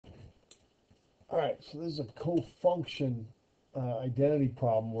All right, so this is a co-function identity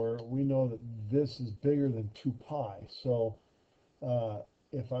problem where we know that this is bigger than 2 pi. So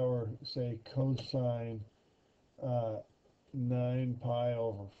if I were, say, cosine 9 pi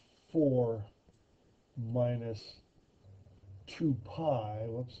over 4 minus 2 pi,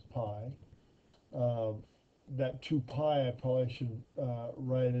 whoops, pi, uh, that 2 pi I probably should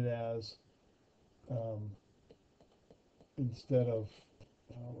write it as, um, instead of,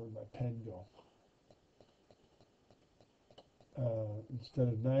 where'd my pen go? Instead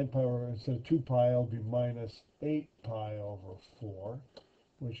of 9 pi over, instead of 2 pi, it'll be minus 8 pi over 4,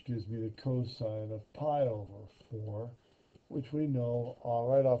 which gives me the cosine of pi over 4, which we know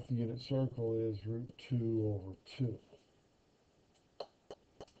right off the unit circle is root 2 over 2.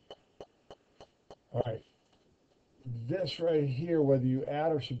 All right, this right here, whether you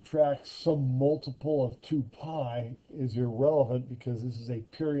add or subtract some multiple of 2 pi, is irrelevant because this is a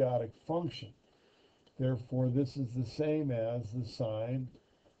periodic function. Therefore, this is the same as the sine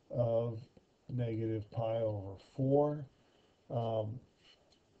of negative pi over 4. Um,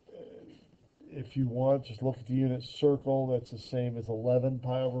 if you want, just look at the unit circle. That's the same as 11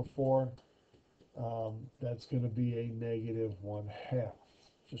 pi over 4. That's going to be a negative 1/2.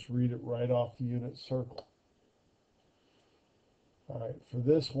 Just read it right off the unit circle. All right, for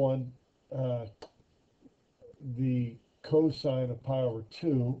this one, the cosine of pi over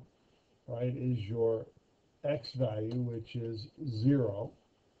 2, right, is your x value, which is 0.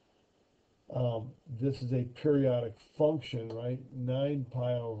 This is a periodic function, right? 9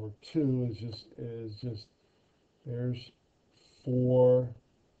 pi over 2 is just there's 4,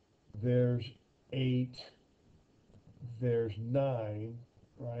 there's 8, there's 9,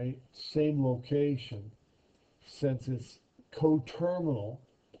 right? Same location. Since it's coterminal,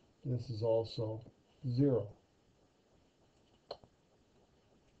 this is also 0.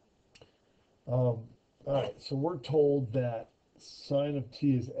 All right, so we're told that sine of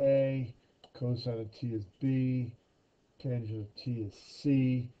t is A, cosine of t is B, tangent of t is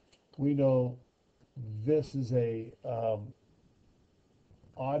C. We know this is a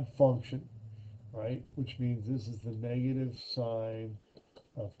odd function, right? Which means this is the negative sine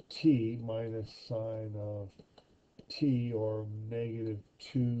of t minus sine of t, or negative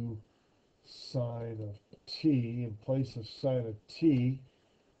 2 sine of t. In place of sine of t,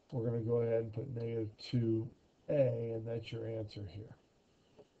 we're going to go ahead and put negative 2a, and that's your answer here.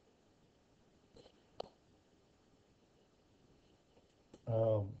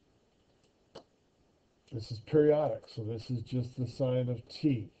 Um, this is periodic, so this is just the sine of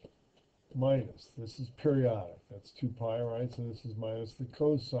t minus. This is periodic. That's 2 pi, right? So this is minus the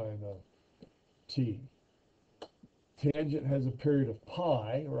cosine of t. Tangent has a period of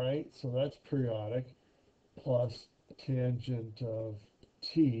pi, right? So that's periodic, plus tangent of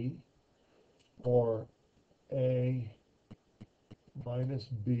t, or a minus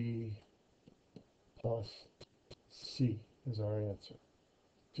b plus c is our answer.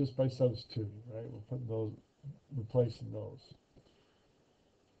 Just by substituting, right? We're putting those, replacing those.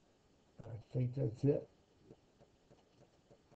 I think that's it.